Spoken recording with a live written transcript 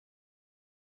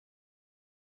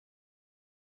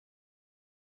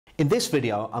In this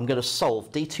video, I'm going to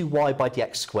solve d2y by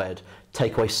dx squared,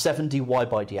 take away 7dy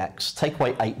by dx, take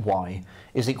away 8y,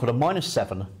 is equal to minus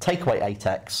 7, take away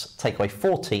 8x, take away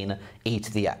 14 e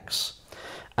to the x.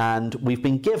 And we've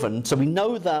been given, so we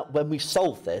know that when we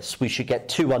solve this, we should get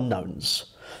two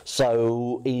unknowns.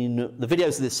 So in the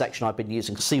videos of this section, I've been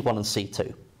using C1 and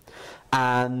C2.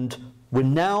 And we're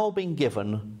now being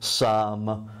given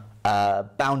some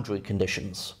boundary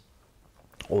conditions,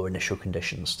 or initial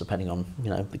conditions, depending on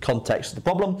the context of the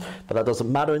problem, but that doesn't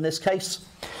matter in this case.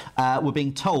 We're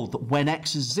being told that when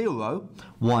x is 0,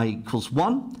 y equals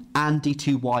 1, and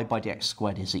d2y by dx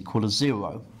squared is equal to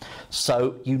 0.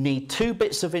 So you need two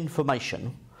bits of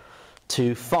information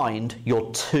to find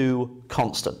your two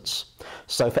constants.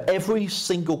 So for every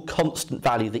single constant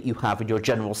value that you have in your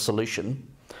general solution,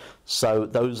 so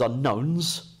those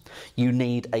unknowns, you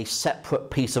need a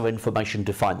separate piece of information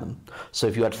to find them. So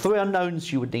if you had three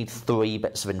unknowns, you would need three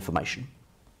bits of information.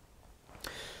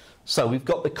 So we've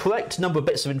got the correct number of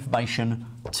bits of information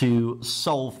to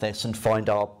solve this and find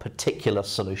our particular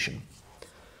solution.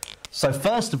 So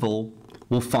first of all,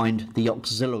 we'll find the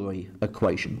auxiliary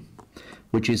equation,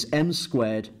 which is m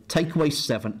squared take away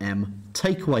 7m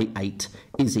take away 8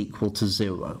 is equal to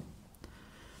 0.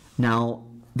 Now,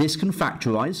 this can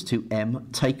factorise to m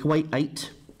take away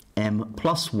 8, m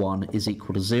plus 1 is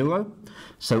equal to 0.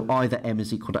 So either m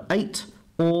is equal to 8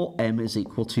 or m is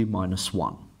equal to minus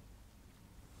 1.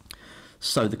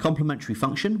 So the complementary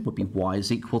function would be y is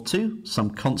equal to some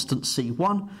constant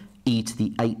c1 e to the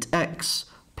 8x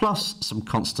plus some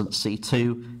constant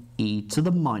c2 e to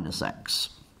the minus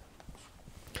x.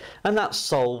 And that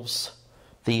solves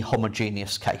the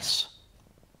homogeneous case.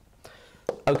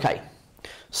 Okay,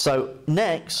 so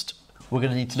next we're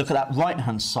going to need to look at that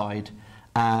right-hand side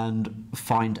and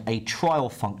find a trial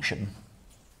function.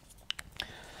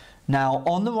 Now,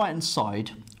 on the right-hand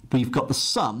side, we've got the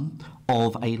sum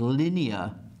of a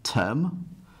linear term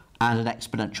and an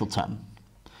exponential term.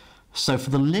 So for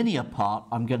the linear part,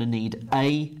 I'm going to need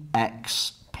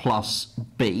ax plus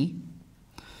b.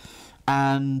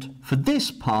 And for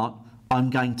this part, I'm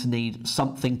going to need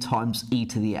something times e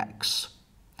to the x.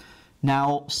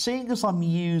 Now, seeing as I'm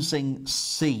using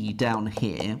c down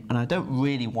here, and I don't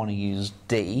really want to use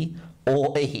d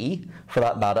or e for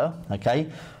that matter,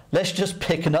 okay, let's just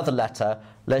pick another letter.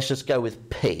 Let's just go with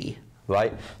p,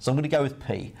 right? So I'm going to go with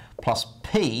p plus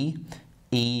p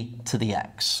e to the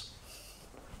x.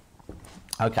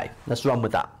 Okay, let's run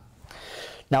with that.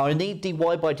 Now, I need dy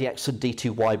by dx and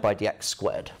d2y by dx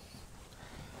squared.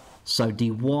 So dy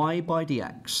by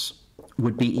dx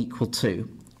would be equal to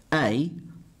a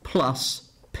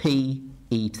plus p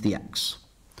e to the x.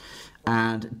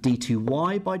 And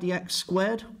d2y by dx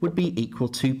squared would be equal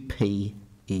to p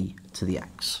e to the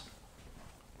x.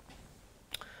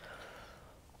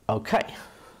 Okay,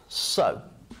 so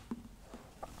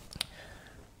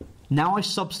now I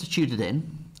substituted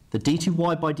in the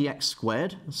d2y by dx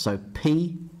squared, so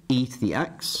p e to the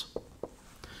x.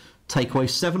 Take away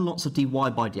 7 lots of dy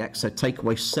by dx, so take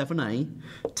away 7a,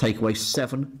 take away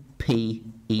 7p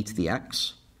e to the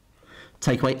x.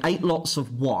 Take away 8 lots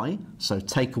of y, so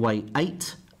take away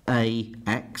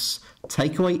 8ax,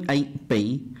 take away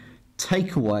 8b,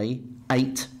 take away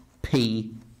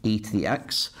 8p e to the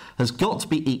x, has got to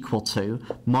be equal to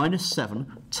minus 7,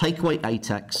 take away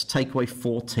 8x, take away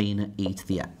 14 e to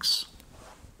the x.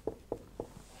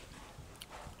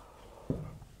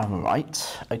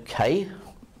 Alright, okay.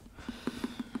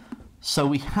 So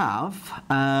we have,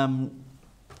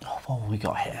 what have we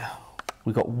got here?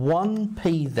 We've got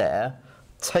 1p there,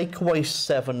 take away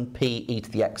 7p e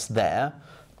to the x there,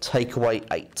 take away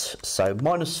 8. So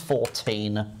minus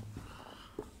 14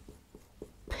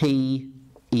 p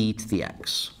e to the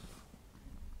x.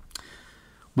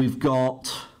 We've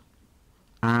got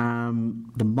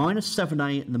the minus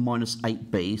 7a and the minus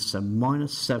 8b, so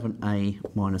minus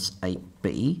 7a minus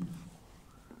 8b.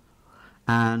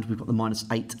 And we've got the minus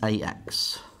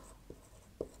 8ax.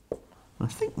 I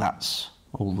think that's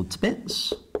all the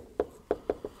bits.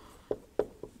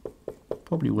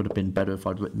 Probably would have been better if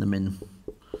I'd written them in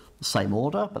the same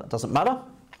order, but that doesn't matter.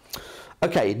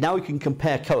 Okay, now we can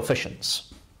compare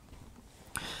coefficients.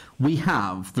 We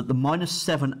have that the minus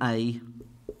 7a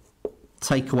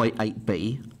take away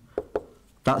 8b,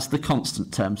 that's the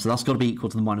constant term, so that's got to be equal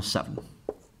to the minus 7.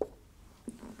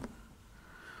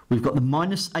 We've got the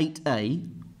minus 8a,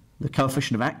 the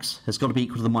coefficient of x, has got to be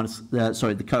equal to the minus,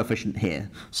 the coefficient here.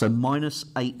 So minus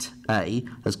 8a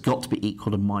has got to be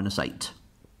equal to minus 8.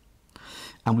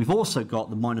 And we've also got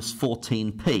the minus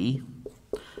 14p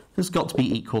has got to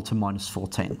be equal to minus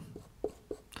 14.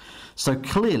 So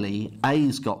clearly,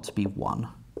 a's got to be 1,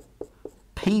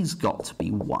 p b's got to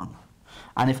be 1.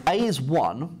 And if a is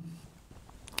 1,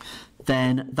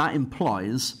 then that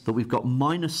implies that we've got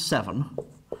minus 7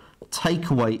 take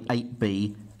away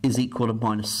 8b is equal to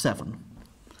minus 7.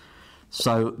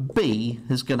 So b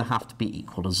is going to have to be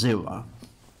equal to 0.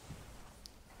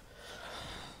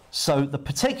 So the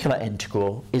particular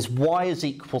integral is y is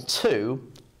equal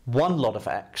to 1 lot of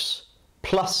x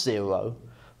plus 0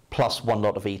 plus 1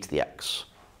 lot of e to the x.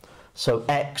 So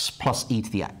x plus e to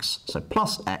the x. So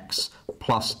plus x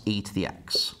plus e to the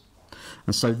x.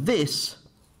 And so this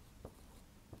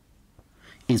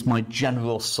is my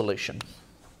general solution.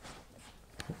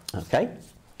 Okay?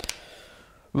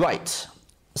 Right.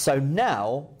 So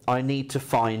now I need to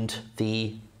find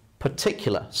the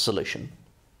particular solution.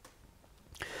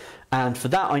 And for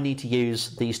that I need to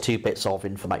use these two bits of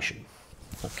information.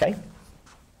 Okay?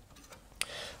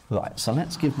 Right, so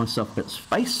let's give myself a bit of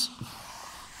space.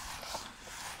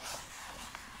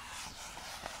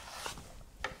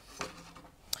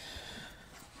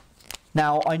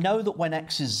 Now, I know that when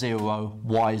x is 0,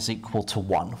 y is equal to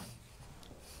 1.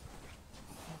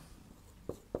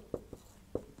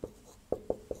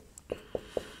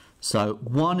 So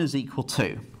 1 is equal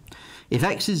to, if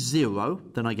x is 0,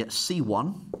 then I get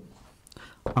c1,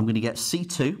 I'm going to get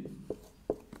c2,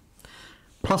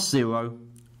 plus 0,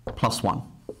 plus 1.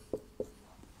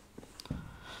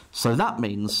 So that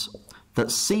means that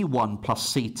c1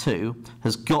 plus c2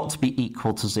 has got to be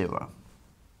equal to 0.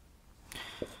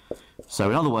 So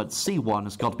in other words, c1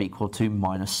 has got to be equal to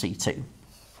minus c2.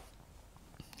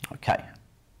 Okay.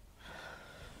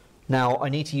 Now I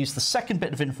need to use the second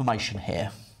bit of information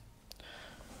here.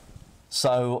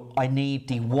 So I need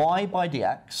dy by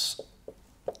dx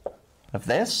of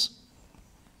this.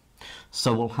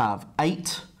 So we'll have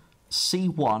 8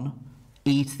 c1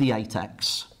 e to the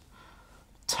 8x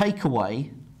take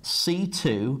away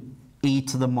c2 e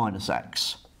to the minus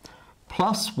x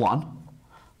plus 1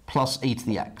 plus e to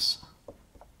the x.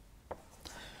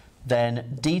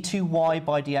 Then d2y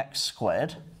by dx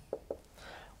squared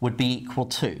would be equal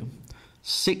to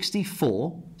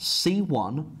 64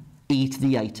 c1 e to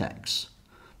the 8x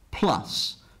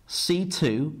plus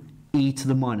c2 e to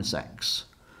the minus x.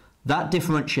 That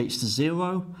differentiates to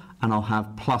 0, and I'll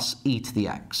have plus e to the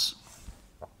x.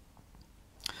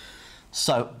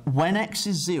 So when x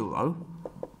is 0,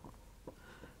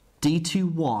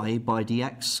 d2y by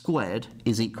dx squared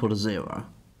is equal to 0.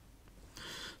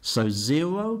 So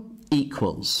 0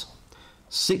 equals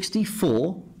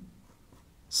 64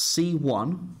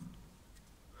 c1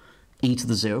 e to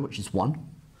the 0, which is 1,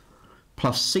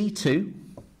 plus c2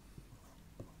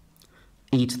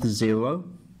 e to the 0,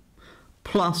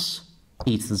 plus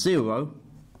e to the 0,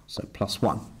 so plus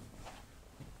 1.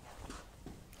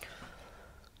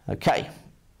 Okay,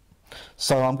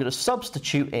 so I'm going to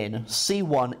substitute in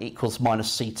c1 equals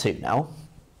minus c2 now.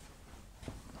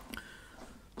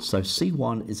 So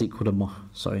c1 is equal to,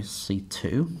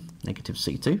 c2, negative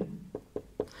c2.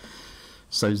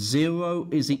 So 0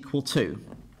 is equal to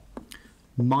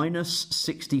minus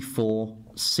 64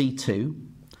 c2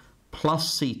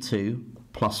 plus c2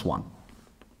 plus 1.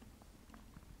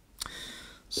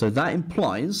 So that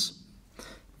implies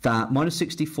that minus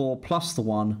 64 plus the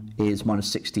 1 is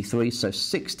minus 63. So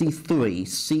 63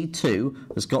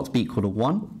 c2 has got to be equal to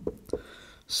 1.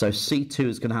 So c2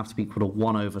 is going to have to be equal to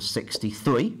 1 over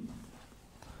 63.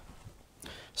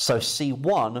 So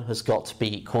c1 has got to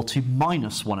be equal to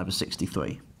minus 1 over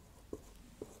 63.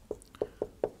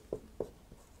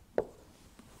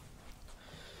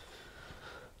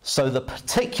 So the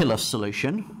particular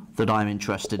solution that I'm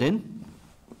interested in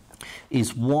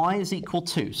is y is equal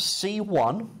to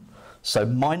c1, so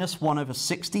minus 1 over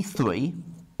 63,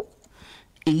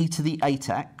 e to the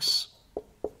 8x,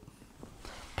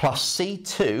 plus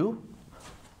c2,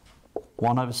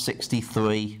 1 over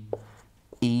 63,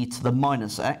 e to the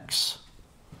minus x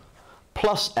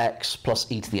plus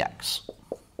e to the x.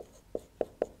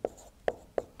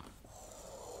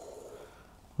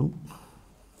 Ooh.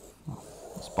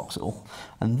 Let's box it all.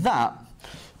 And that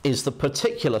is the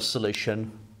particular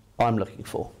solution I'm looking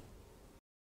for.